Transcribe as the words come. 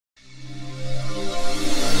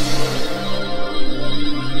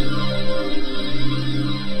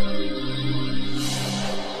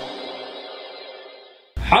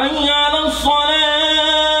حي على الصلاة.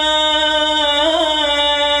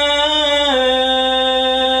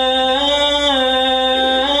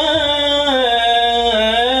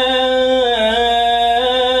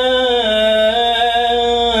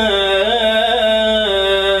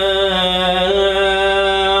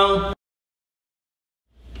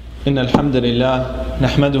 إن الحمد لله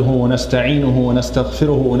نحمده ونستعينه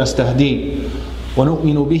ونستغفره ونستهديه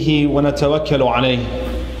ونؤمن به ونتوكل عليه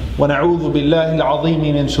ونعوذ بالله العظيم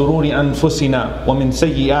من شرور أنفسنا ومن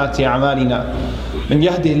سيئات أعمالنا. من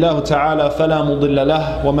يهده الله تعالى فلا مضل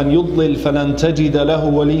له ومن يضلل فلن تجد له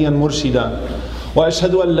وليا مرشدا.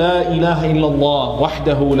 وأشهد أن لا إله إلا الله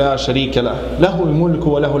وحده لا شريك له، له الملك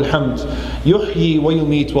وله الحمد، يحيي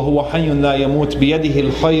ويميت وهو حي لا يموت، بيده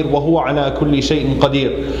الخير وهو على كل شيء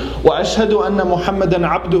قدير. وأشهد أن محمدا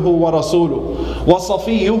عبده ورسوله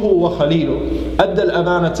وصفيه وخليله، أدى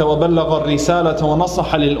الأمانة وبلغ الرسالة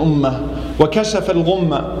ونصح للأمة وكشف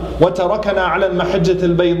الغمة وتركنا على المحجة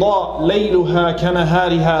البيضاء ليلها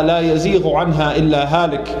كنهارها لا يزيغ عنها إلا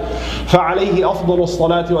هالك. فعليه أفضل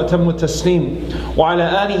الصلاة وأتم التسليم، وعلى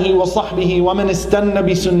آله وصحبه ومن استنى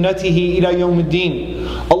بسنته إلى يوم الدين.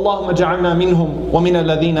 اللهم اجعلنا منهم ومن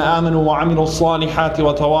الذين آمنوا وعملوا الصالحات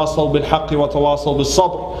وتواصوا بالحق وتواصوا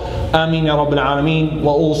بالصبر. آمين يا رب العالمين.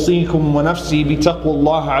 وأوصيكم ونفسي بتقوى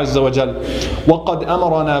الله عز وجل. وقد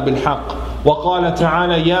أمرنا بالحق وقال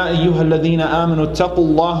تعالى: يا أيها الذين آمنوا اتقوا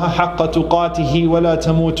الله حق تقاته ولا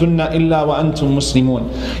تموتن إلا وأنتم مسلمون.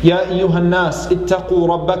 يا أيها الناس اتقوا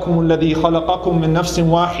ربكم الذي خلقكم من نفس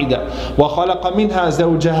واحدة وخلق منها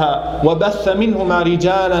زوجها وبث منهما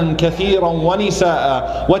رجالا كثيرا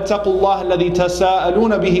ونساء واتقوا الله الذي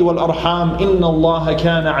تساءلون به والأرحام إن الله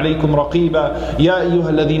كان عليكم رقيبا. يا أيها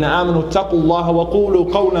الذين آمنوا اتقوا الله وقولوا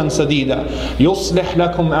قولا سديدا يصلح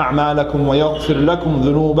لكم أعمالكم ويغفر لكم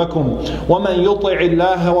ذنوبكم ومن يطع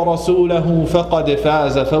الله ورسوله فقد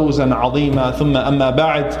فاز فوزا عظيما. ثم أما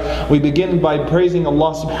بعد. We begin by praising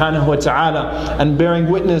Allah subhanahu wa ta'ala and bearing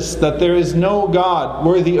witness that there is no God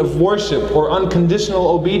worthy of worship or unconditional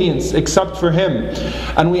obedience except for Him.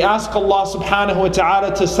 And we ask Allah subhanahu wa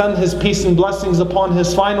ta'ala to send His peace and blessings upon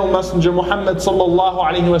His final messenger Muhammad sallallahu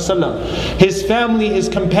alayhi wa sallam, His family, His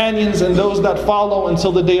companions, and those that follow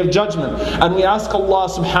until the day of judgment. And we ask Allah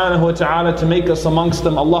subhanahu wa ta'ala to make us amongst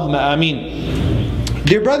them. Allahumma ameen.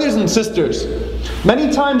 Dear brothers and sisters,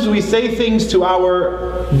 many times we say things to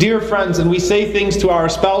our dear friends, and we say things to our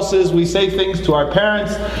spouses, we say things to our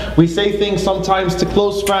parents, we say things sometimes to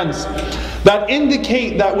close friends that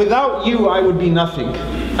indicate that without you I would be nothing.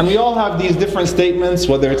 And we all have these different statements,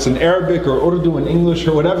 whether it's in Arabic or Urdu and English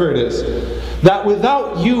or whatever it is, that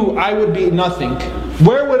without you I would be nothing.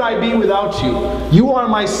 Where would I be without you? You are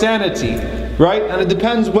my sanity. Right? And it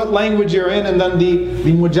depends what language you're in, and then the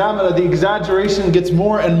mujamala, the exaggeration gets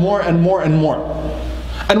more and more and more and more.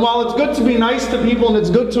 And while it's good to be nice to people and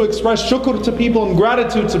it's good to express shukr to people and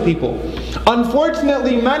gratitude to people,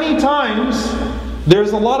 unfortunately many times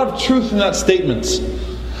there's a lot of truth in that statement.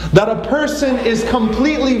 That a person is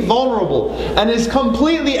completely vulnerable and is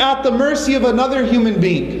completely at the mercy of another human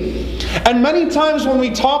being. And many times when we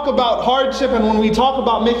talk about hardship and when we talk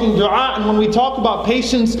about making dua and when we talk about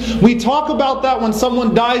patience, we talk about that when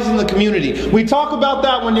someone dies in the community. We talk about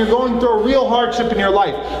that when you're going through a real hardship in your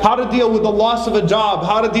life. How to deal with the loss of a job,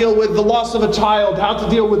 how to deal with the loss of a child, how to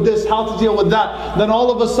deal with this, how to deal with that. Then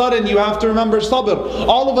all of a sudden you have to remember sabr.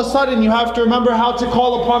 All of a sudden you have to remember how to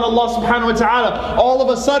call upon Allah subhanahu wa ta'ala. All of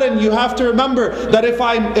a sudden you have to remember that if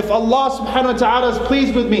Allah subhanahu wa ta'ala is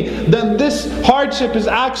pleased with me, then this hardship is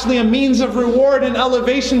actually a means of reward and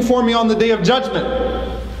elevation for me on the day of judgment.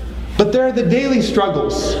 But there are the daily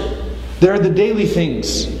struggles. There are the daily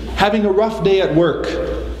things. Having a rough day at work.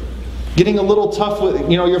 Getting a little tough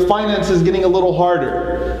with, your finances getting a little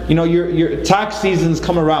harder. Your tax seasons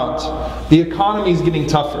come around. The economy is getting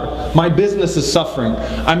tougher. My business is suffering.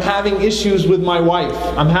 I'm having issues with my wife.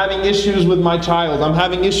 I'm having issues with my child. I'm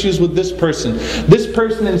having issues with this person. This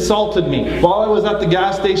person insulted me. While I was at the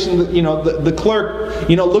gas station, the clerk,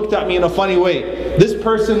 looked at me in a funny way. This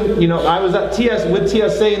person, I was at with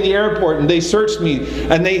TSA in the airport and they searched me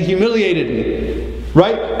and they humiliated me.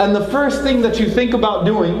 Right? And the first thing that you think about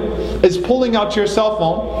doing is pulling out your cell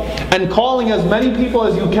phone and calling as many people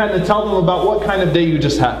as you can to tell them about what kind of day you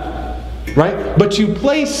just had. Right? But you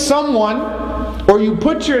place someone, or you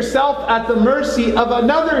put yourself at the mercy of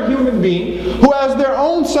another human being who has their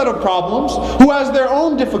own set of problems, who has their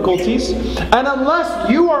own difficulties, and unless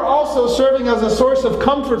you are also serving as a source of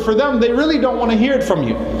comfort for them, they really don't want to hear it from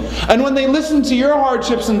you. And when they listen to your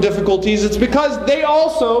hardships and difficulties, it's because they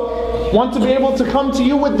also want to be able to come to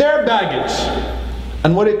you with their baggage.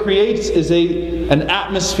 And what it creates is an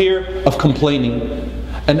atmosphere of complaining.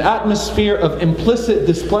 an atmosphere of implicit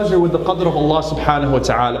displeasure with the qadr of Allah subhanahu wa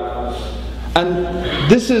ta'ala. And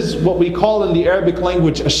this is what we call in the Arabic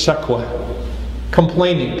language ash-shakwa,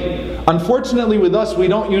 complaining. Unfortunately with us, we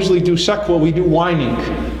don't usually do shakwa, we do whining.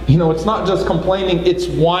 You know, it's not just complaining, it's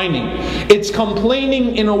whining. It's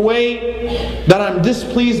complaining in a way that I'm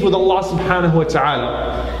displeased with Allah subhanahu wa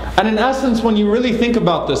ta'ala. And in essence, when you really think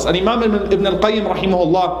about this, and Imam Ibn al-Qayyim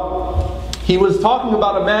rahimahullah, he was talking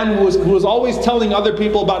about a man who was always telling other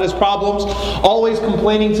people about his problems, always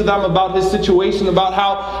complaining to them about his situation, about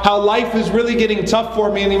how life is really getting tough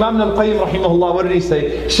for me. And Imam al-Qayyim rahimahullah, what did he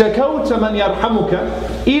say? شَكَوْتَ مَنْ يَرْحَمُكَ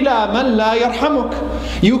إِلَى مَنْ لَا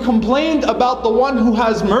يَرْحَمُكَ. You complained about the one who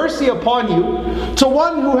has mercy upon you to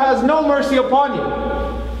one who has no mercy upon you.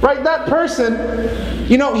 Right? That person,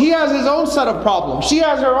 you know, he has his own set of problems. She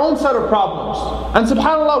has her own set of problems. And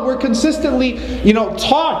subhanAllah, we're consistently, you know,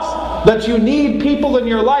 taught that you need people in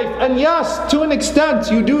your life. And yes, to an extent,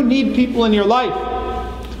 you do need people in your life.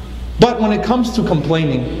 But when it comes to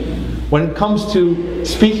complaining, when it comes to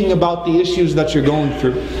speaking about the issues that you're going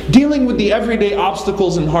through, dealing with the everyday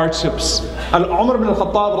obstacles and hardships. And Umar ibn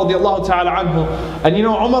al-Khattab radiallahu ta'ala anhu, and you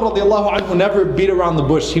know, Umar radiallahu anhu never beat around the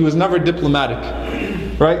bush. He was never diplomatic.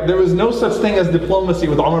 Right? There was no such thing as diplomacy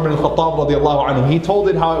with Umar ibn al-Khattab radiallahu anhu. He told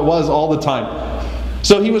it how it was all the time.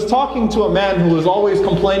 So he was talking to a man who was always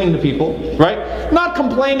complaining to people, right? Not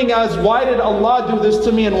complaining as, why did Allah do this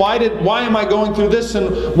to me, and why am I going through this,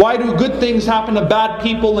 and why do good things happen to bad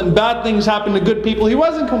people and bad things happen to good people? He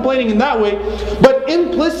wasn't complaining in that way, but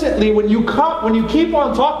implicitly when you keep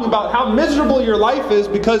on talking about how miserable your life is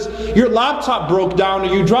because your laptop broke down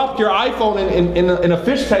or you dropped your iPhone in a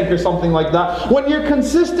fish tank or something like that, when you're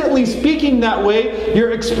consistently speaking that way,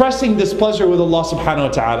 you're expressing displeasure with Allah subhanahu wa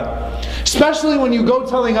ta'ala. Especially when you go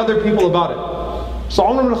telling other people about it. So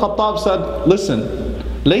Umar ibn al-Khattab said, listen,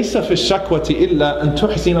 لَيْسَ فِي الشَّكْوَةِ إِلَّا أَن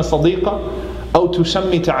تُحْسِنَ صَدِيقًا أَوْ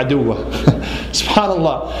تُشَمِّتَ عَدُوَّةً.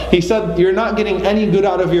 SubhanAllah. He said, you're not getting any good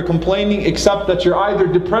out of your complaining except that you're either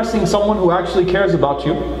depressing someone who actually cares about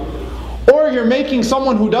you, or you're making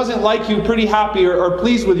someone who doesn't like you pretty happy or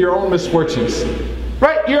pleased with your own misfortunes.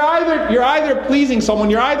 Right? You're either pleasing someone,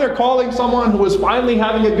 you're either calling someone who was finally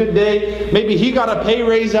having a good day, maybe he got a pay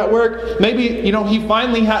raise at work, maybe you know he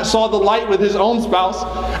finally saw the light with his own spouse,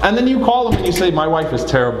 and then you call him and you say, my wife is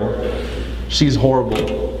terrible, she's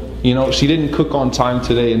horrible, you know, she didn't cook on time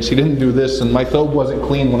today, and she didn't do this, and my thobe wasn't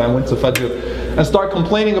clean when I went to Fajr, and start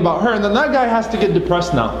complaining about her, and then that guy has to get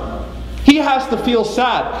depressed now. He has to feel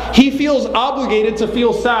sad. He feels obligated to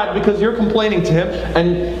feel sad because you're complaining to him,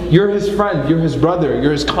 and you're his friend, you're his brother,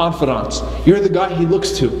 you're his confidant, you're the guy he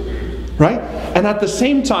looks to, right? And at the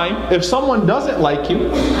same time, if someone doesn't like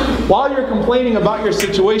you, while you're complaining about your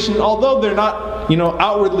situation, although they're not, you know,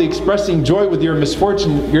 outwardly expressing joy with your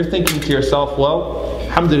misfortune, you're thinking to yourself, well,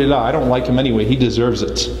 alhamdulillah, I don't like him anyway, he deserves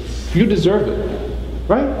it. You deserve it,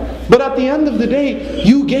 right? But at the end of the day,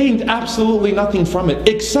 you gained absolutely nothing from it,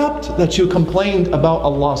 except that you complained about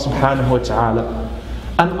Allah subhanahu wa ta'ala.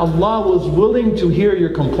 And Allah was willing to hear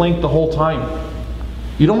your complaint the whole time.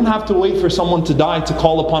 You don't have to wait for someone to die to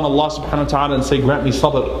call upon Allah subhanahu wa ta'ala and say, grant me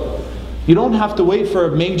sabr. You don't have to wait for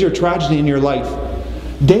a major tragedy in your life.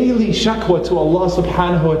 Daily shakwa to Allah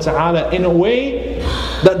subhanahu wa ta'ala in a way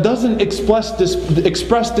that doesn't express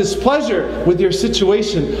displeasure with your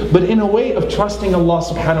situation, but in a way of trusting Allah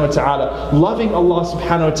subhanahu wa ta'ala, loving Allah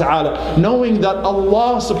subhanahu wa ta'ala, knowing that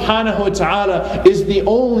Allah subhanahu wa ta'ala is the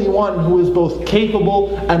only one who is both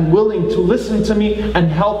capable and willing to listen to me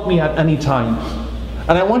and help me at any time.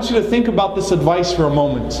 And I want you to think about this advice for a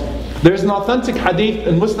moment. There's an authentic hadith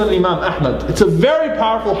in Muslim Imam Ahmad. It's a very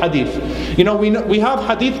powerful hadith. You know, we have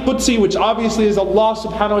hadith Qudsi, which obviously is Allah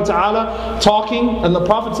subhanahu wa ta'ala talking, and the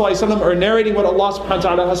Prophet ﷺ are narrating what Allah subhanahu wa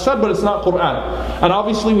ta'ala has said, but it's not Quran. And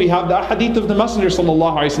obviously we have the hadith of the Messenger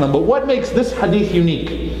sallallahu alaihi wasallam. But what makes this hadith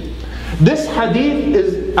unique? This hadith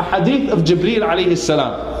is a hadith of Jibreel alayhi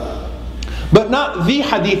salam. But not the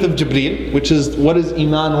hadith of Jibreel, which is what is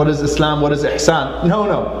Iman, what is Islam, what is Ihsan.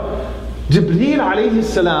 No. Jibreel alayhi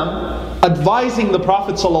salam advising the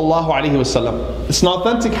Prophet sallallahu alaihi wasallam. It's an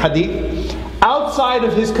authentic hadith outside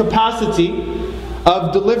of his capacity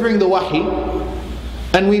of delivering the wahi.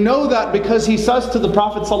 And we know that because he says to the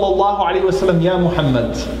Prophet sallallahu alaihi wasallam, Ya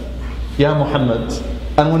Muhammad, Ya Muhammad.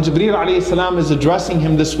 And when Jibreel alayhi salam is addressing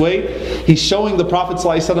him this way, he's showing the Prophet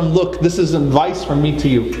sallallahu alaihi wasallam, look, this is advice from me to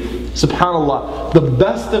you. SubhanAllah, the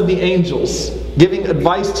best of the angels giving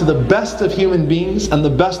advice to the best of human beings and the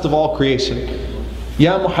best of all creation.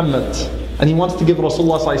 Ya Muhammad. And he wants to give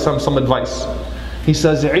Rasulullah sallallahu alaihi wasallam some advice. He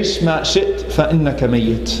says, Ish ma shit fa innaka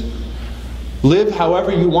mayyit. Live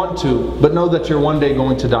however you want to, but know that you're one day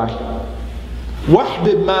going to die.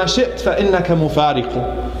 وَاحْبِبْ مَا شِئْتَ فَإِنَّكَ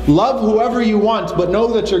مُفَارِقُ. Love whoever you want, but know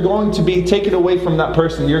that you're going to be taken away from that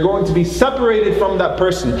person. You're going to be separated from that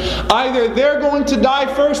person. Either they're going to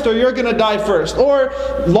die first or you're going to die first. Or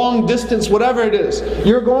long distance, whatever it is.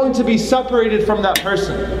 You're going to be separated from that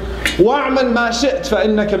person. وَاعْمَلْ مَا شِئْتَ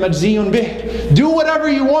فَإِنَّكَ مَجْزِيٌّ بِهِ. Do whatever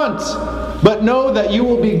you want, but know that you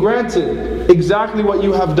will be granted exactly what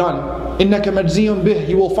you have done. إِنَّكَ مَجْزِيٌّ بِهِ.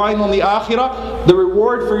 You will find on the akhirah the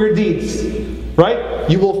reward for your deeds. Right?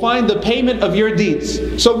 You will find the payment of your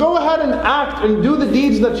deeds. So go ahead and act and do the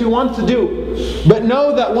deeds that you want to do. But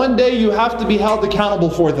know that one day you have to be held accountable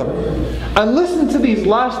for them. And listen to these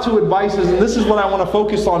last two advices, and this is what I want to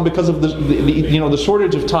focus on because of the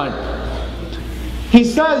shortage of time. He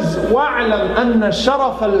says, وَاعْلَمْ أَنَّ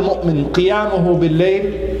شَرَفَ الْمُؤْمِنِ قِيَامُهُ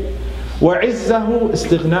بِاللَّيْلِ وَعِزَّهُ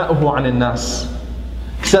اسْتِغْنَاؤُهُ عَنِ النَّاسِ.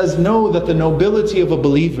 He says, know that the nobility of a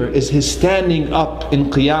believer is his standing up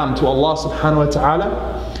in qiyam to Allah subhanahu wa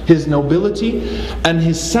ta'ala. His nobility and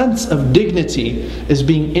his sense of dignity is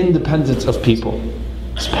being independent of people.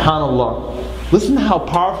 SubhanAllah. Listen to how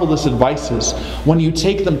powerful this advice is when you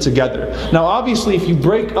take them together. Now obviously if you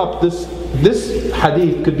break up this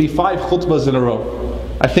hadith could be 5 khutbahs in a row.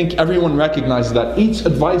 I think everyone recognizes that. Each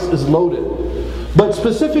advice is loaded. But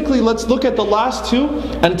specifically, let's look at the last two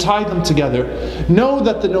and tie them together. Know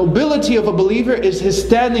that the nobility of a believer is his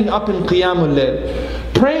standing up in Qiyamul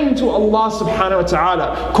Layl, praying to Allah subhanahu wa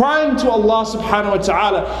ta'ala, crying to Allah subhanahu wa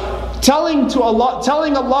ta'ala, telling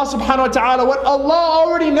Allah subhanahu wa ta'ala what Allah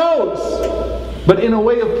already knows, but in a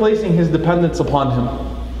way of placing his dependence upon Him.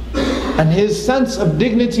 And his sense of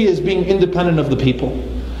dignity is being independent of the people.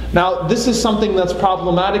 Now, this is something that's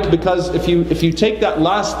problematic because if you take that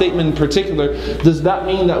last statement in particular, does that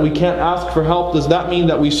mean that we can't ask for help? Does that mean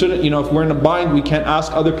that we shouldn't, if we're in a bind, we can't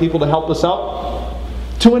ask other people to help us out?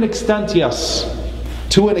 To an extent, yes.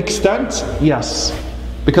 To an extent, yes.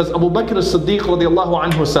 Because Abu Bakr as-Siddiq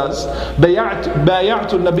radiallahu anhu says,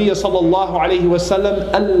 بايعت النبي صلى الله عليه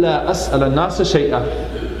وسلم ألا أسأل الناس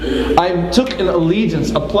شيئا. I took an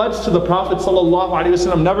allegiance, a pledge to the Prophet sallallahu alaihi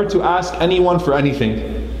wasallam never to ask anyone for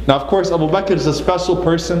anything. Now of course Abu Bakr is a special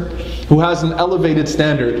person who has an elevated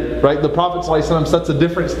standard, right? The Prophet ﷺ sets a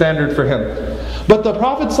different standard for him. But the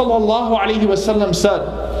Prophet ﷺ said,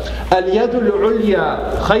 الْيَدُ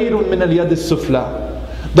الْعُلْيَا خَيْرٌ مِنَ الْيَدِ السُّفْلَى.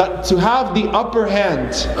 That to have the upper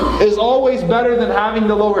hand is always better than having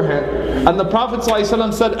the lower hand. And the Prophet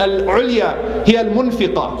ﷺ said, الْعُلْيَا هِيَ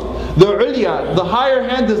الْمُنْفِقَةِ. The ulya, the higher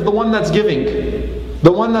hand is the one that's giving.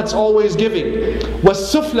 The one that's always giving.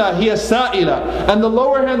 وَالسُّفْلَى هِيَ السَّائِلَةِ. And the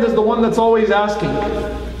lower hand is the one that's always asking.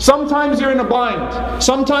 Sometimes you're in a bind.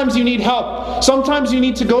 Sometimes you need help. Sometimes you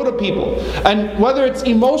need to go to people. And whether it's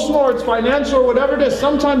emotional or it's financial or whatever it is,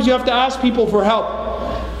 sometimes you have to ask people for help.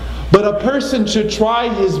 But a person should try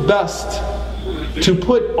his best to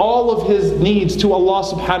put all of his needs to Allah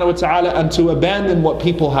subhanahu wa ta'ala and to abandon what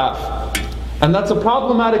people have. And that's a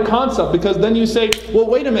problematic concept because then you say, well,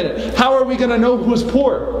 wait a minute, how are we going to know who's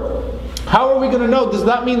poor? How are we going to know? Does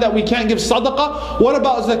that mean that we can't give sadaqah? What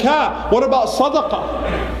about zakah? What about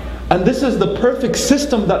sadaqah? And this is the perfect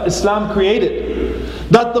system that Islam created.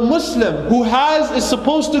 That the Muslim who has is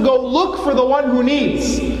supposed to go look for the one who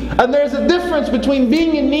needs. And there's a difference between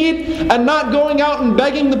being in need and not going out and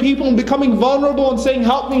begging the people and becoming vulnerable and saying,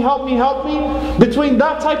 help me, help me, help me. Between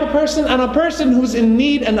that type of person and a person who's in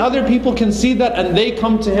need and other people can see that and they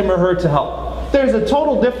come to him or her to help. There's a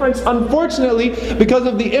total difference. Unfortunately, because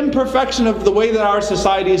of the imperfection of the way that our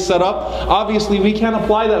society is set up, obviously we can't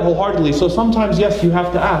apply that wholeheartedly. So sometimes, yes, you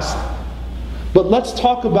have to ask. But let's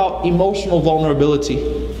talk about emotional vulnerability.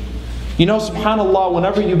 SubhanAllah,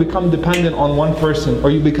 whenever you become dependent on one person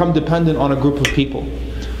or you become dependent on a group of people,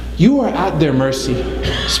 you are at their mercy.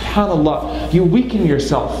 SubhanAllah, you weaken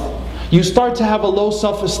yourself. You start to have a low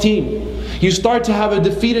self-esteem. You start to have a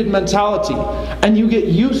defeated mentality. And you get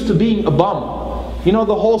used to being a bum.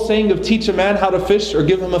 The whole saying of teach a man how to fish or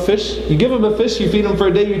give him a fish. You give him a fish, you feed him for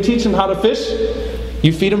a day, you teach him how to fish,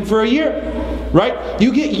 you feed him for a year. Right?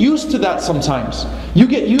 You get used to that sometimes. You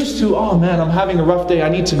get used to, oh man, I'm having a rough day. I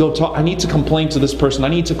need to go talk. I need to complain to this person. I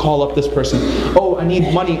need to call up this person. Oh, I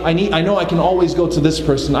need money. I know I can always go to this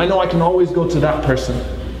person. I know I can always go to that person.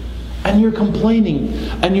 And you're complaining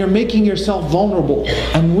and you're making yourself vulnerable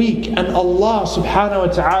and weak. And Allah subhanahu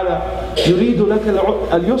wa ta'ala يُرِيدُ لَكَ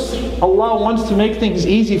الْيُسْرِ. Allah wants to make things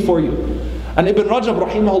easy for you. And Ibn Rajab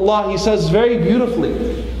rahimahullah, he says very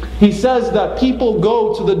beautifully, he says that people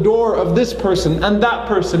go to the door of this person and that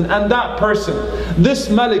person and that person, this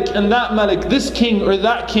Malik and that Malik, this king or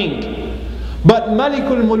that king. But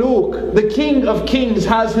Malikul Muluk, the king of kings,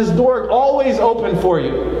 has his door always open for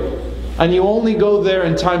you. And you only go there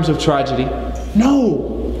in times of tragedy.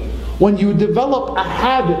 No. When you develop a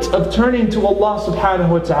habit of turning to Allah subhanahu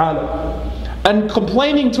wa ta'ala and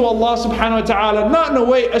complaining to Allah subhanahu wa ta'ala, not in a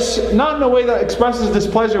way that expresses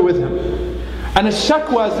displeasure with Him. And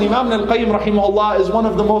ash-shakwa, as Imam al-Qayyim rahimahullah, is one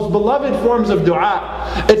of the most beloved forms of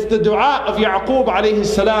dua. It's the dua of Yaqub alayhi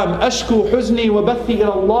salam. Ashku huzni wa bathi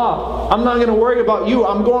ila Allah. I'm not going to worry about you.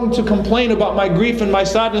 I'm going to complain about my grief and my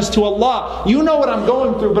sadness to Allah. You know what I'm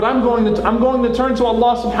going through, but I'm going to turn to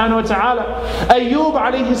Allah subhanahu wa ta'ala. Ayyub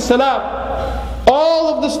alayhi salam,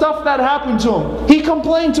 all of the stuff that happened to him, he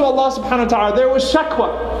complained to Allah subhanahu wa ta'ala. There was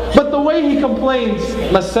shakwa. But the way he complains,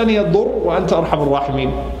 Massani ad-dur wa anta arhamur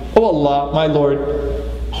rahimin. Oh Allah, my Lord,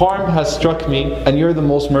 harm has struck me and you're the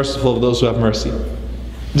most merciful of those who have mercy.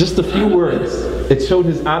 Just a few words, it showed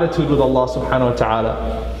his attitude with Allah subhanahu wa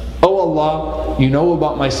ta'ala. Oh Allah, you know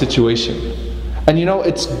about my situation. And you know,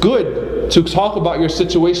 it's good to talk about your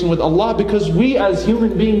situation with Allah, because we as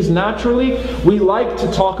human beings naturally, we like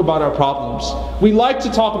to talk about our problems. We like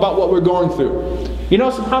to talk about what we're going through. You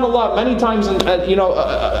know, subhanAllah, many times,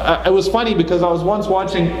 it was funny because I was once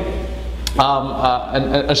watching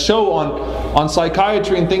a show on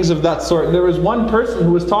psychiatry and things of that sort. And there was one person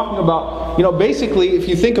who was talking about, you know, basically, if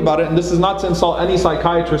you think about it, and this is not to insult any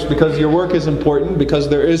psychiatrist, because your work is important, because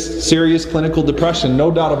there is serious clinical depression, no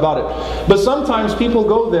doubt about it. But sometimes people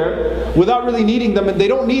go there without really needing them, and they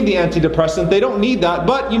don't need the antidepressant, they don't need that.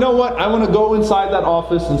 But you know what? I want to go inside that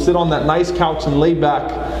office and sit on that nice couch and lay back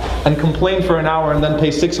and complain for an hour and then pay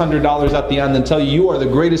 $600 at the end and tell you, you are the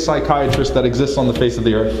greatest psychiatrist that exists on the face of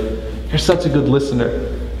the earth. You're such a good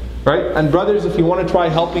listener, right? And brothers, if you want to try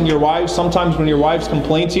helping your wives, sometimes when your wives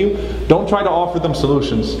complain to you, don't try to offer them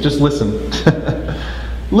solutions. Just listen.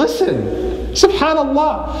 Listen.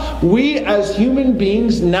 Subhanallah. We as human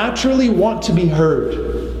beings naturally want to be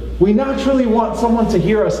heard. We naturally want someone to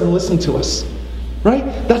hear us and listen to us. Right?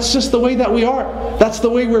 That's just the way that we are. That's the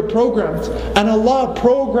way we're programmed. And Allah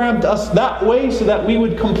programmed us that way so that we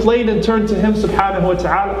would complain and turn to Him subhanahu wa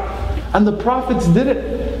ta'ala. And the prophets did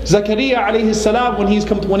it. Zakaria alayhi salam, when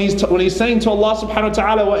he's saying to Allah subhanahu wa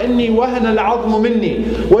ta'ala, وَإِنِّي وَهَنَ الْعَظْمُ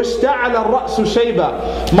مِنِّي وَاشْتَعَلَ الرَّأْسُ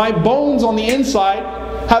شَيْبًا, my bones on the inside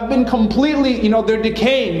have been completely, they're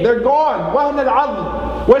decaying, they're gone. وَهَنَ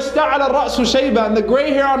الْعَظْمُ وَاشْتَعَلَ الرَّأْسُ شَيْبًا, and the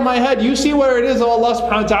gray hair on my head, you see where it is, oh Allah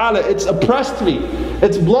subhanahu wa ta'ala, it's oppressed me.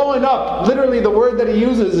 It's blowing up. Literally the word that he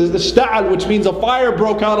uses is the shta'al, which means a fire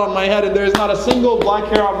broke out on my head and there is not a single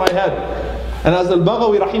black hair on my head. And as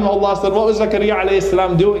Al-Baghawi rahimahullah said, what was Zakaria alayhi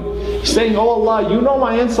salam doing? He's saying, oh Allah, you know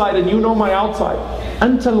my inside and you know my outside.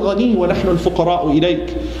 أنت الغني ونحن الفقراء إليك.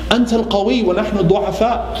 أنت القوي ونحن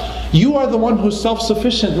الضعفاء. You are the one who's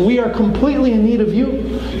self-sufficient and we are completely in need of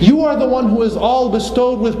you. You are the one who is all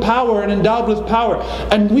bestowed with power and endowed with power.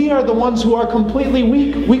 And we are the ones who are completely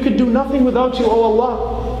weak. We could do nothing without you, oh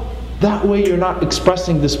Allah. That way you're not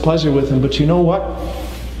expressing displeasure with Him. But you know what?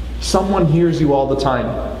 Someone hears you all the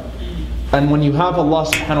time. And when you have Allah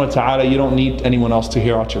subhanahu wa ta'ala, you don't need anyone else to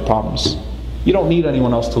hear out your problems. You don't need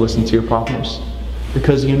anyone else to listen to your problems.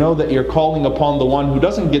 Because you know that you're calling upon the one who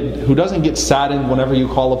doesn't get saddened whenever you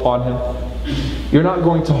call upon Him. You're not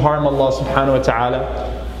going to harm Allah subhanahu wa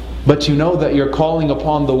ta'ala. But you know that you're calling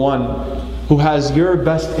upon the one who has your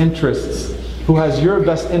best interests,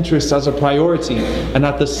 as a priority, and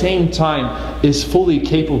at the same time is fully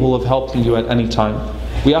capable of helping you at any time.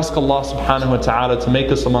 We ask Allah subhanahu wa ta'ala to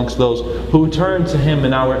make us amongst those who turn to Him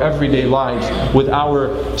in our everyday lives with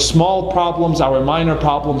our small problems, our minor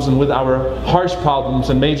problems, and with our harsh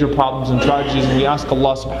problems and major problems and tragedies. And we ask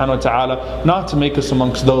Allah subhanahu wa ta'ala not to make us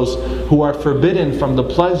amongst those who are forbidden from the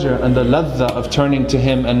pleasure and the ladha of turning to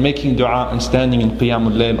Him and making dua and standing in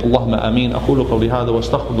qiyamul layl. Allahumma ameen. أقول قولي هذا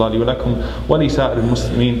واستغفر الله لي ولكم ولسائر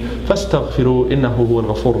المسلمين فاستغفروا إنه هو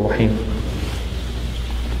الغفور الرحيم.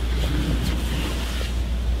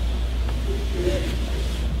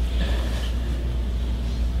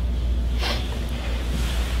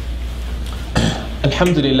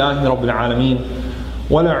 الحمد لله رب العالمين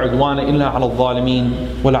ولا عدوان إلا على الظالمين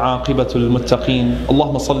والعاقبة للمتقين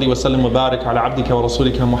اللهم صل وسلم وبارك على عبدك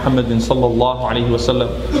ورسولك محمد صلى الله عليه وسلم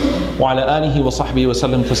وعلى آله وصحبه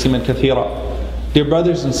وسلم تسليما كثيرا. Dear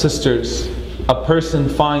brothers and sisters, a person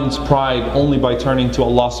finds pride only by turning to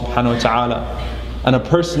Allah subhanahu wa ta'ala, and a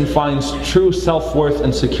person finds true self-worth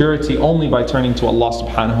and security only by turning to Allah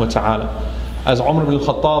subhanahu wa ta'ala. As Umar ibn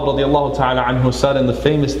al-Khattab radiallahu ta'ala anhu said in the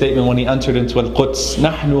famous statement when he entered into Al-Quds,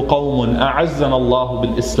 نَحْنُ قَوْمٌ أَعَزَّنَا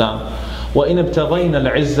اللَّهُ بِالْإِسْلَامِ وَإِنْ ابْتَغَيْنَا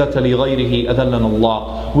الْعِزَّةَ لِغَيْرِهِ أَذَلَّنَا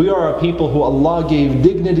اللَّهُ. We are a people who Allah gave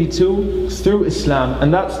dignity to through Islam,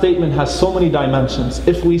 and that statement has so many dimensions.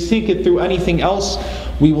 If we seek it through anything else,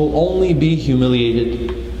 we will only be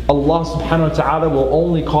humiliated. Allah subhanahu wa ta'ala will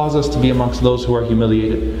only cause us to be amongst those who are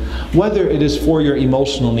humiliated. Whether it is for your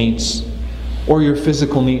emotional needs or your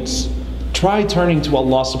physical needs, try turning to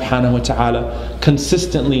Allah subhanahu wa ta'ala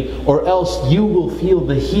consistently, or else you will feel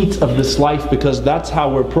the heat of this life, because that's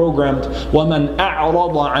how we're programmed. وَمَنْ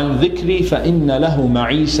أَعْرَضَ عَنْ ذِكْرِي فَإِنَّ لَهُ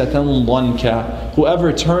مَعِيشَةً ضَنْكًا.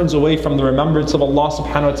 Whoever turns away from the remembrance of Allah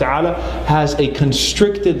subhanahu wa ta'ala has a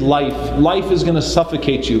constricted life. Life is going to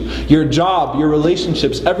suffocate you. Your job, your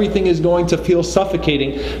relationships, everything is going to feel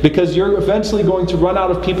suffocating, because you're eventually going to run out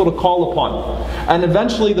of people to call upon. And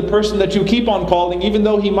eventually the person that you keep on calling, even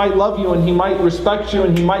though he might love you and he might respect you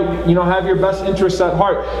and he might, have your best interests at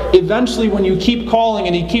heart, eventually when you keep calling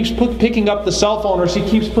and he keeps picking up the cell phone, or she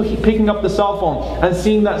keeps picking up the cell phone and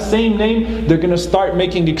seeing that same name, they're going to start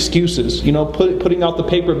making excuses, putting out the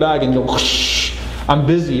paper bag and go, I'm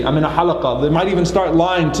busy, I'm in a halaqah. They might even start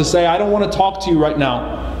lying to say, I don't want to talk to you right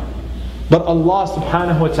now. But Allah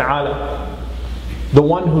subhanahu wa ta'ala, the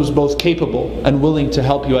one who's both capable and willing to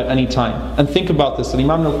help you at any time. And think about this. And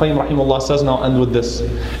Imam al-Qayyim rahimahullah says, and I'll end with this.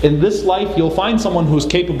 In this life, you'll find someone who's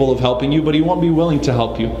capable of helping you, but he won't be willing to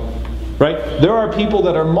help you. Right? There are people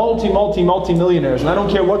that are multi-millionaires, and I don't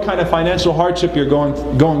care what kind of financial hardship you're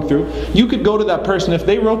going through. You could go to that person. If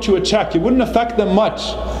they wrote you a check, it wouldn't affect them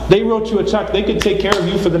much. They wrote you a check, they could take care of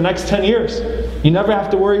you for the next 10 years. You never have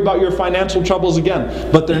to worry about your financial troubles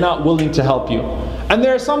again, but they're not willing to help you. And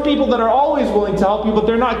there are some people that are always willing to help you, but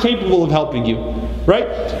they're not capable of helping you.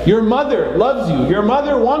 Right? Your mother loves you. Your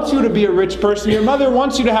mother wants you to be a rich person. Your mother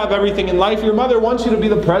wants you to have everything in life. Your mother wants you to be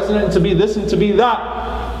the president, and to be this and to be that.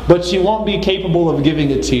 But she won't be capable of giving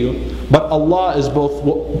it to you. But Allah is both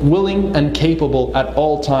willing and capable at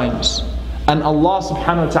all times. And Allah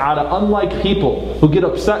subhanahu wa ta'ala, unlike people who get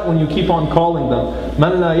upset when you keep on calling them,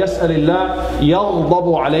 مَنْ لَا يَسْأَلِ اللَّهِ يَغْضَبُ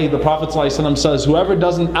عَلَيْهِ. The Prophet ﷺ says, whoever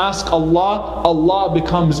doesn't ask Allah, Allah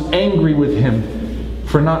becomes angry with him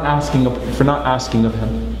for not asking of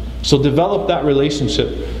him. So develop that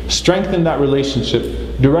relationship, strengthen that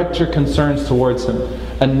relationship, direct your concerns towards him,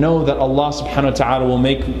 and know that Allah subhanahu wa ta'ala will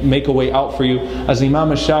make a way out for you. As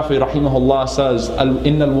Imam al-Shafi'i rahimahullah says, إِنَّ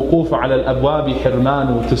الْوُقُوفَ عَلَى الْأَبْوَابِ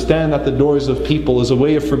حِرْمَانُ. To stand at the doors of people is a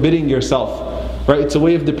way of forbidding yourself. Right? It's a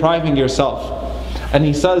way of depriving yourself. And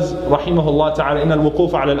he says, rahimahullah ta'ala, إِنَّ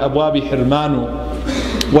الْوُقُوفَ عَلَى الْأَبْوَابِ حِرْمَانُ.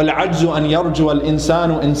 وَالْعَجْزُ أَنْ يَرْجُوَ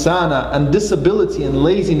الْإِنسَانُ إِنسَانًا. And disability and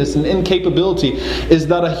laziness and incapability is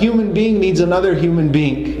that a human being needs another human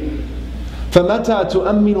being. فَمَتَى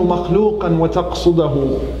تُؤَمِّنُ مَخْلُوقًا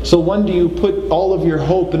وَتَقْصُدَهُ. So when do you put all of your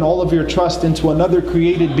hope and all of your trust into another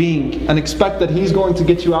created being and expect that he's going to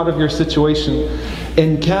get you out of your situation?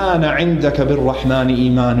 إِن كَانَ عِنْدَكَ بِالرَّحْمَنِ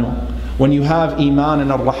إِيمَانُ. When you have iman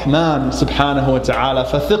in ar-Rahman subhanahu wa ta'ala,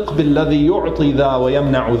 فَثِقْ بِالَّذِي يُعْطِي ذَا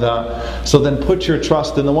وَيَمْنَعُ ذَا. So then put your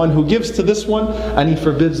trust in the one who gives to this one and he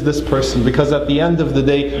forbids this person. Because at the end of the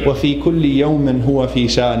day, وَفِي كُلِّ يَوْمٍ هُوَ فِي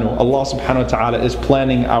شَانُ. Allah subhanahu wa ta'ala is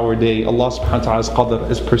planning our day. Allah subhanahu wa ta'ala's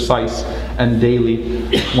qadr is precise and daily.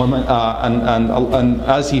 And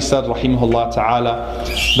as he said, rahimahullah ta'ala,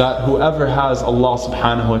 that whoever has Allah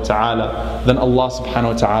subhanahu wa ta'ala, then Allah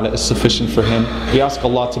subhanahu wa ta'ala is sufficient for him. We ask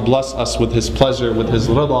Allah to bless us with His pleasure, with His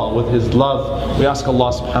rida, with His love. We ask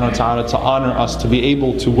Allah subhanahu wa ta'ala to honor us, to be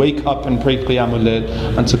able to wake up and pray Qiyamul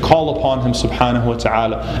Layl, and to call upon Him subhanahu wa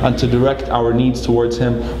ta'ala, and to direct our needs towards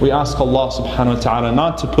Him. We ask Allah subhanahu wa ta'ala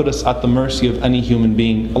not to put us at the mercy of any human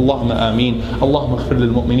being. Allahumma ameen. Allahumma ighfir lil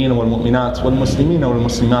mu'mineen wal mu'minat wal muslimeen wal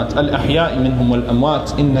muslimat al ahya'i minhum wal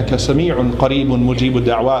amwat innaka sami'un qareebun mujibud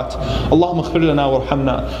da'wat. Allahumma ighfir lana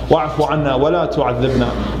warhamna wa'fu 'anna wa la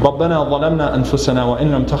tu'adhibna. Rabbana zalamna anfusana wa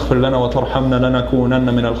in lam taghfir lana وترحمنا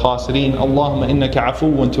لنكونن من الخاسرين. اللهم إنك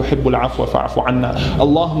عفو تحب العفو فاعف عنا.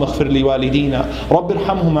 اللهم اغفر لوالدينا رب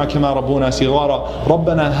ارحمهما كما ربونا صغارا.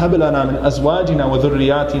 ربنا هب لنا من أزواجنا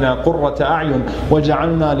وذرياتنا قرة أعين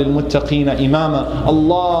واجعلنا للمتقين إماما.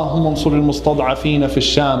 اللهم انصر المستضعفين في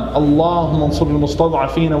الشام. اللهم انصر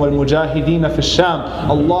المستضعفين والمجاهدين في الشام.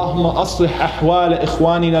 اللهم أصلح أحوال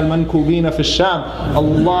إخواننا المنكوبين في الشام.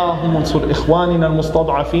 اللهم انصر إخواننا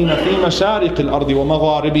المستضعفين في مشارق الأرض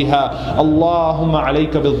ومغاربها. اللهم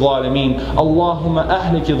عليك بالظالمين. اللهم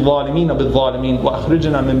أهلك الظالمين بالظالمين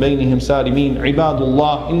وأخرجنا من بينهم سالمين. عباد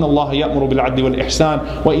الله، إن الله يأمر بالعدل والإحسان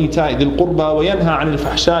وإيتاء ذي القربى وينهى عن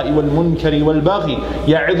الفحشاء والمنكر والبغي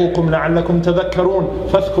يعظكم لعلكم تذكرون.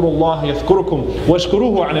 فاذكروا الله يذكركم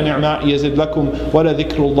واشكروه على نعمائه يزد لكم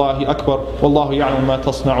ولذكر الله أكبر والله يعلم ما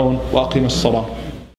تصنعون. وأقيموا الصلاة.